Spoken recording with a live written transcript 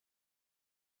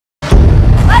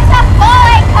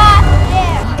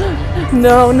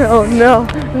No, no, no,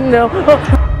 no.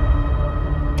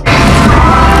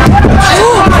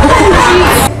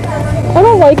 I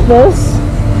don't like this.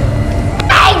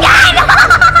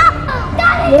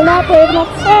 You're not brave enough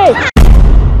to stay.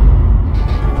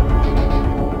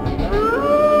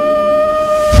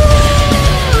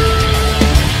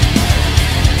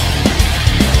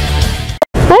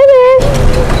 Hi there.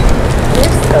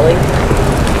 You're silly.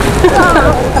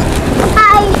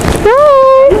 Hi.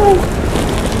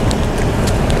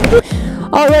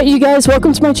 Alright, you guys,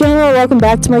 welcome to my channel. Welcome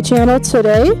back to my channel.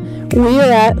 Today we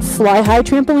are at Fly High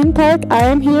Trampoline Park. I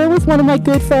am here with one of my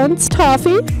good friends,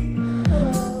 Toffee.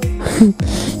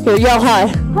 Here, yell hi.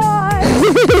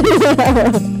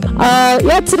 Hi!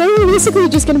 Yeah, today we're basically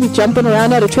just going to be jumping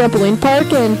around at a trampoline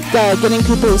park and getting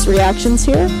people's reactions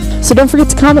here. So don't forget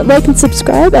to comment, like, and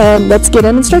subscribe, and let's get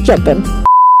in and start jumping.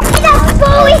 It's a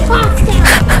fully costume!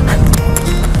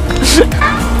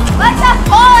 What's a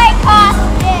fully costume?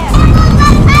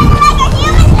 Like a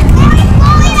human, very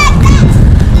fully like that!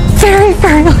 Very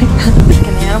furry like that. Like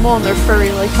an animal and they're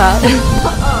furry like that.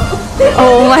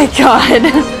 Oh my god.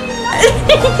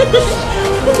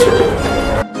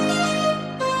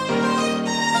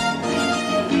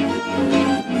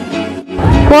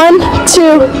 1,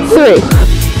 2, 3.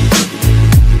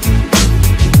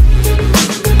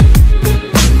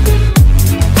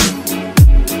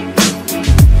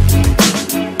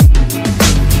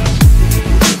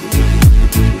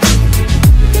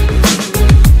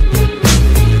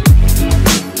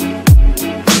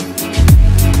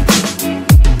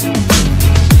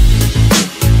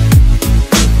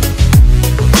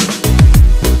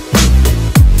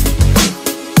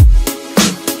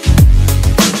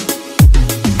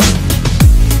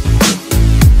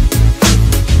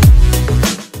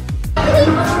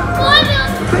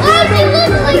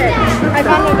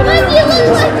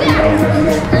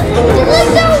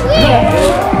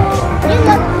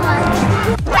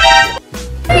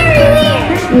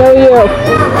 No, you. No!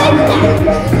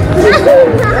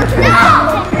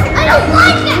 I don't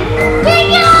like it! Take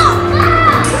it off!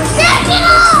 Take it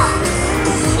off!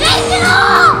 Take it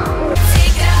off!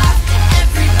 Take it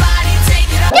off, everybody,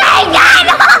 take it off! Take it off!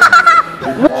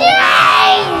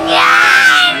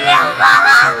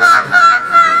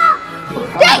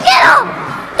 Take it off!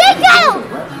 Take it off!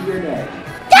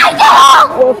 Take it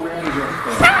off!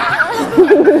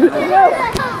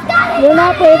 You're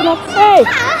not brave enough to stay.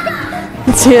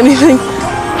 Can't see anything.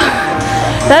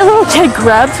 That little kid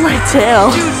grabbed my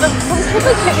tail. Dude, the kid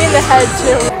like hit me in the head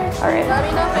too. Alright. Let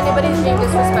me know if anybody's being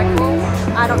disrespectful.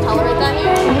 I don't tolerate that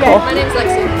here. Okay. My name's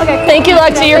Lexi. Okay. Thank you,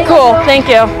 Lexi. You're cool. Thank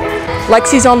you.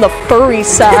 Lexi's on the furry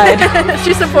side.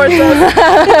 She supports us.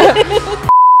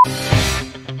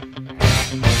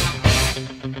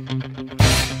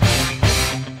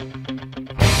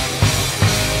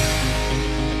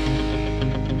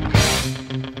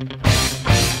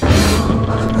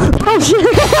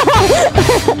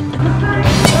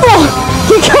 Oh,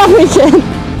 he got me again.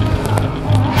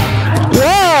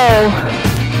 Whoa.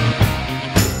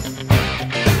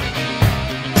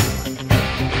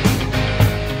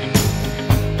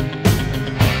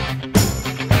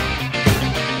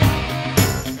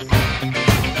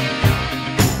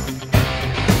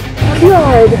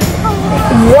 God.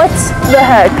 What the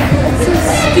heck?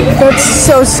 That's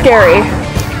so scary.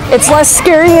 It's less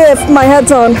scary if my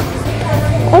head's on.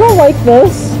 I don't like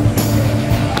this.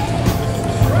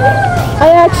 I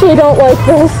actually don't like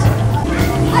this.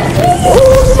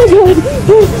 Oh my god.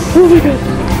 Oh my god.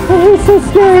 Oh, it's so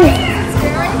scary.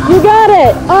 You got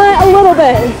it. A little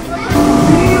bit.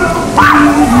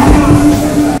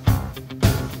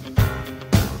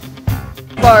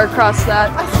 Bar across that.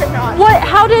 What?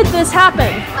 How did this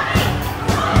happen?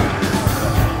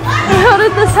 How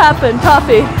did this happen,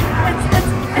 Toffee?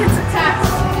 It's a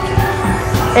test.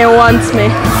 It wants me.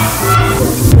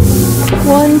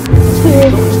 1, 2,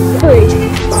 3.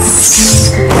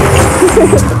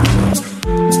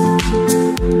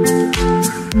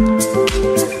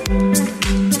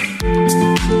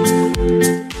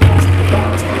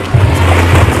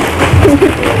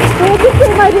 We'll just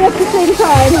say my day at the same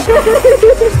time.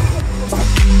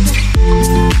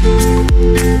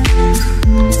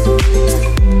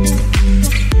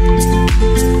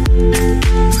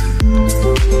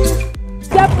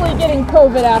 Definitely getting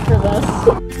COVID after this.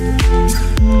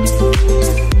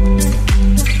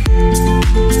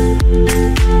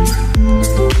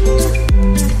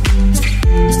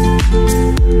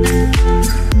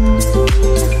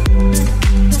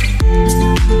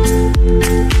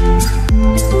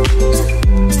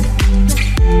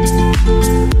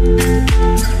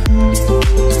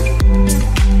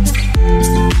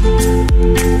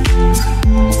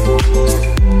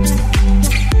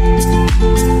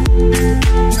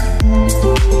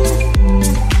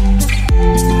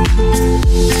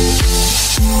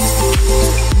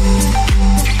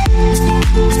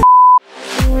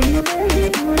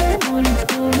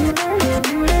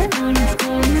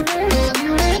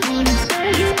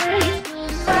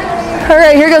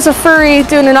 as a furry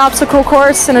doing an obstacle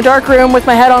course in a dark room with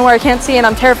my head on where I can't see and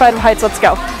I'm terrified of heights. Let's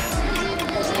go.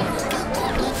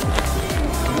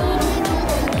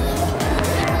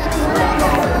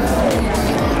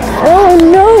 Oh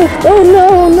no! Oh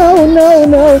no! No! No!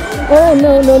 No! Oh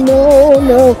no! No! No!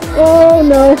 No! Oh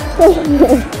no! Oh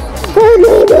no! Oh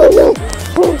no! No! No!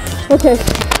 Oh, okay,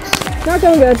 not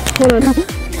going good. Hold on.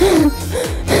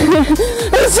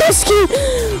 I'm so scared.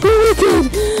 Oh my god!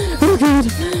 Oh god!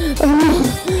 Oh no!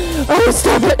 Oh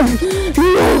stop it! No! No!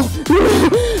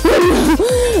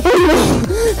 Oh no!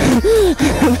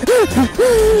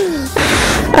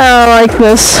 I don't like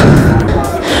this.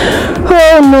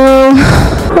 Oh no!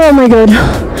 Oh my god.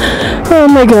 Oh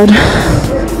my god.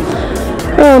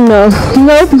 Oh no.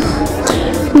 Nope.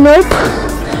 Nope.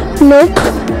 Nope.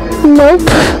 Nope.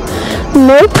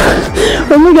 Nope.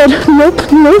 Oh my god.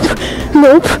 Nope. Nope.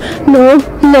 Nope. No.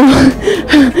 No.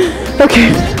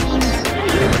 Okay.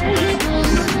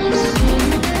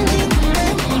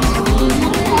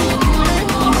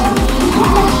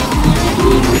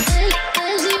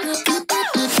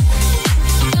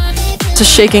 This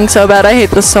is shaking so bad. I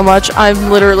hate this so much. I'm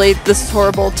literally, this is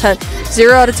horrible.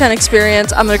 0 out of 10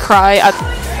 experience. I'm gonna cry.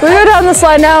 We're gonna go down the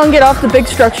slide now and get off the big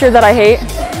structure that I hate.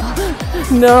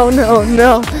 No, no,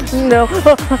 no, no.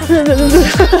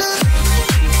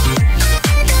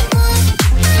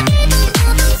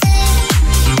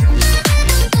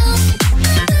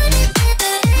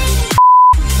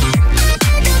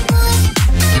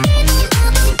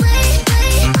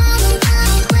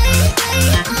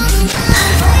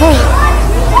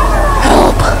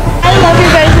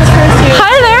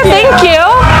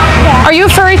 Are you a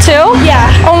furry too?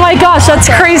 Yeah. Oh my gosh, that's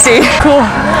crazy. Cool.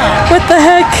 What the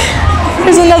heck?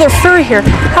 There's another furry here.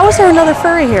 How is there another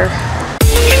furry here?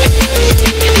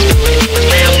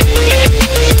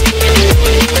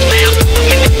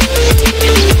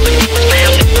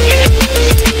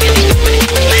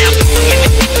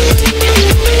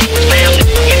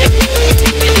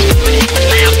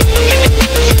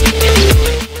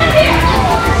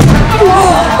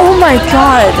 Oh my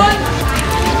god.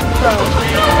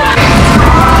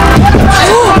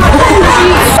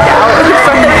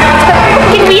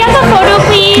 Can we have a photo,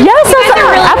 please? Yes,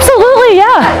 absolutely,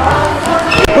 yeah.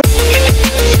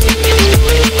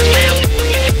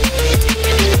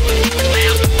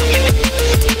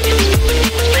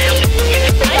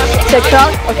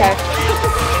 TikTok? Okay.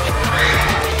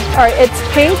 Alright, it's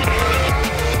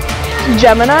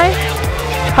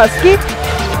PinkGeminiHusky.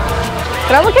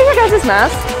 Can I look at your guys'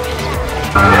 mask?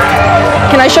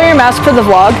 Can I show your mask for the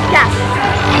vlog? Yeah.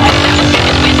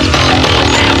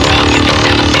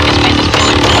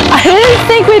 I didn't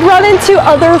think we'd run into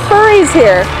other furries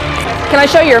here. Can I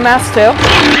show your mask too?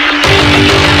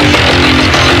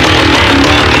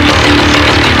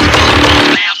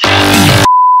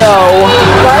 No.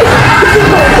 What?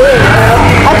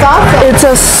 That's awesome. It's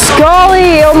a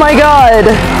Scully. Oh my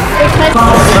god.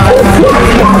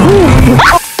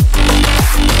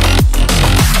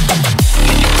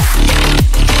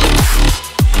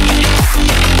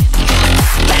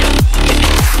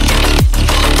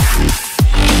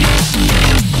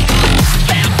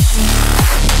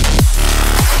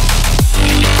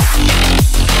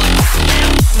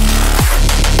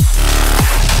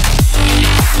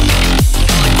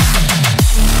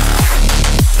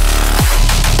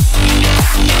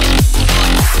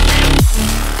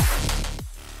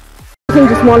 You can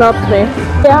just one up me.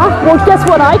 Yeah? Well, guess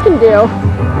what I can do?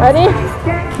 Ready?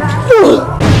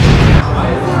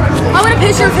 I want a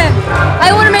picture of him.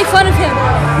 I want to make fun of him.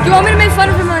 Do you want me to make fun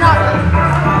of him or not?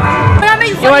 I'm not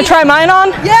making fun. You want to try mine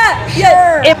on? Yeah.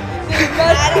 Sure.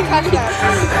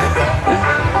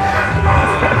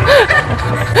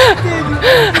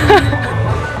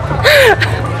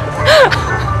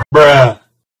 Bruh.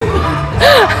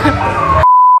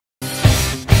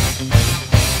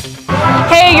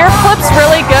 Hey, your flip's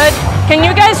really good. Can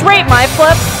you guys rate my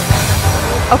flip?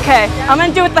 Okay, I'm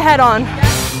gonna do it with the head on.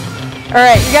 All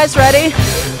right, you guys ready?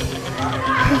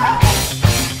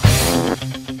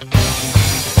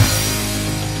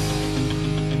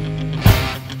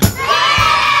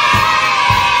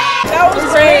 That was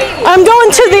great. I'm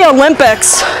going to the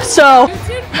Olympics, so. You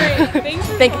did great.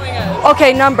 Thanks for showing us.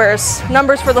 Okay, numbers.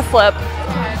 Numbers for the flip.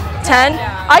 10.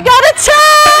 Yeah. I got a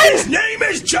 10! His name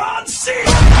is John C.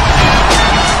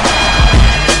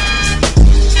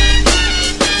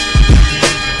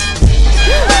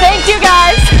 Thank you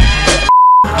guys.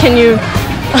 Can you?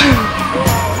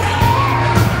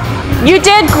 You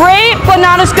did great, but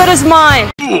not as good as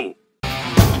mine.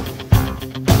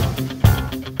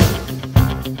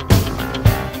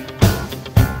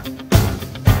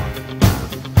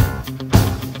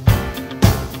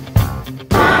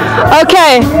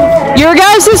 Okay, your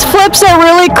guys' flips are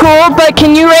really cool, but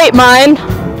can you rate mine?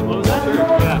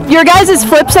 Your guys'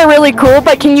 flips are really cool,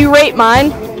 but can you rate mine?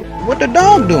 What the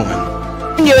dog doing?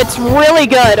 It's really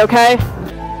good, okay?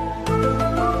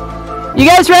 You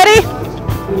guys ready?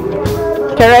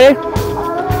 Okay, ready?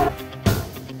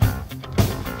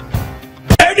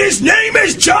 And his name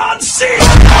is John C.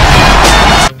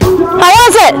 How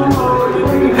was it?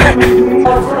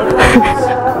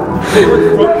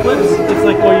 Front flips, it's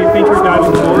like while you think you're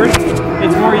diving forward,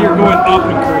 it's more you're going up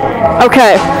and curving.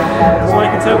 Okay. So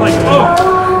like instead of like, oh!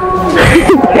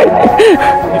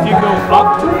 If you go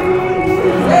up.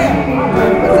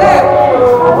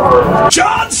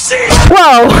 John C.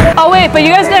 Whoa. Oh wait, but you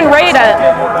guys didn't rate it.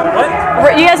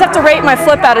 What? You guys have to rate my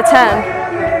flip out of 10.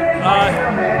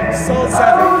 Solid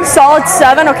 7. Solid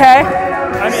 7, okay.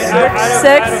 I mean,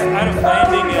 6. out of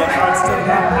landing it,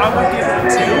 I would give it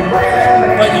a 2,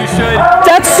 but you should.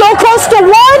 That's so close to 1.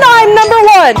 I'm number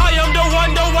 1. I am the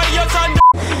one, the way you're trying to.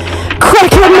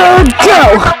 Cricket mode,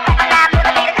 go.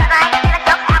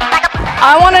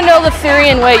 I want to know the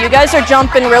Fursuiting way. You guys are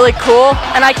jumping really cool,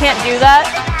 and I can't do that.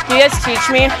 Can you guys teach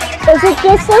me? Is it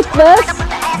just like this?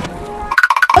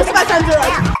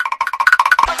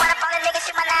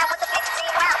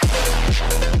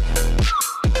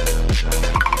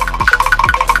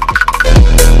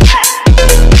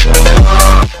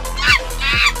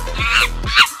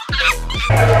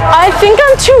 I think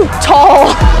I'm too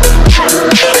tall.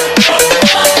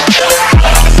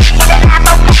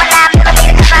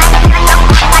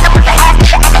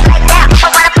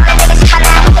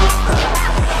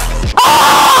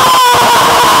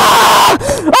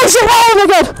 Oh shit, oh my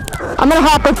god! I'm gonna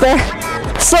hop up there.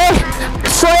 Slay,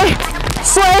 slay,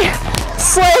 slay,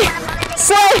 slay,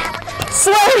 slay,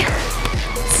 slay,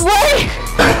 slay.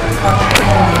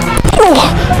 Oh.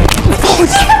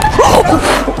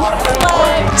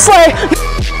 Slay.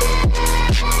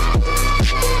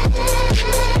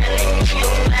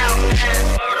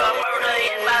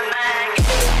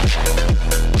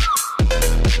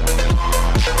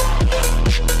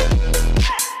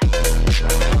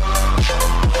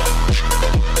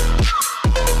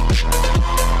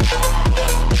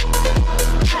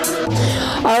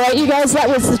 Alright you guys, that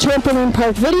was the trampoline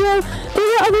park video. There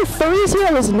were other furries here.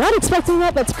 I was not expecting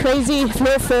that. That's crazy. If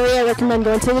you're a furry, I recommend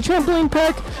going to the trampoline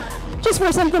park. Just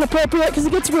wear something appropriate because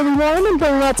it gets really warm, and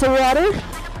bring lots of water.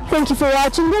 Thank you for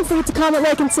watching. Don't forget to comment,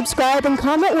 like, and subscribe, and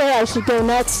comment where I should go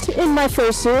next in my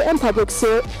fursuit and public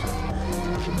suit.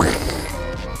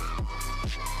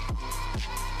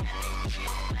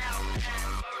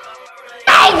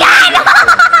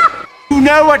 You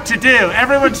know what to do.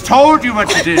 Everyone's told you what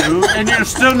to do, and you're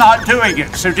still not doing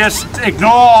it. So just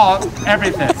ignore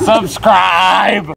everything. Subscribe!